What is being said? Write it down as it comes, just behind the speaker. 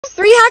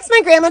3 hacks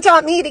my grandma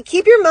taught me to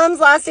keep your mums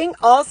lasting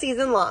all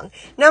season long.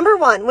 Number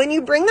 1, when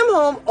you bring them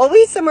home,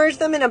 always submerge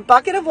them in a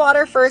bucket of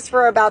water first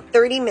for about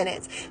 30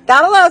 minutes.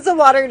 That allows the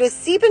water to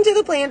seep into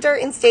the planter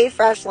and stay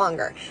fresh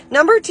longer.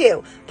 Number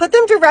 2, put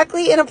them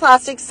directly in a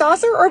plastic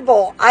saucer or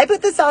bowl. I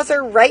put the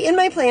saucer right in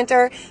my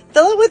planter,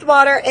 fill it with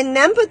water, and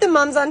then put the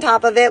mums on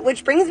top of it,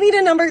 which brings me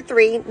to number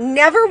 3,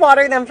 never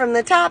water them from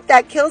the top.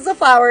 That kills the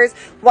flowers.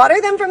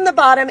 Water them from the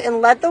bottom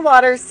and let the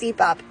water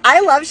seep up. I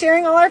love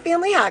sharing all our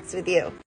family hacks with you.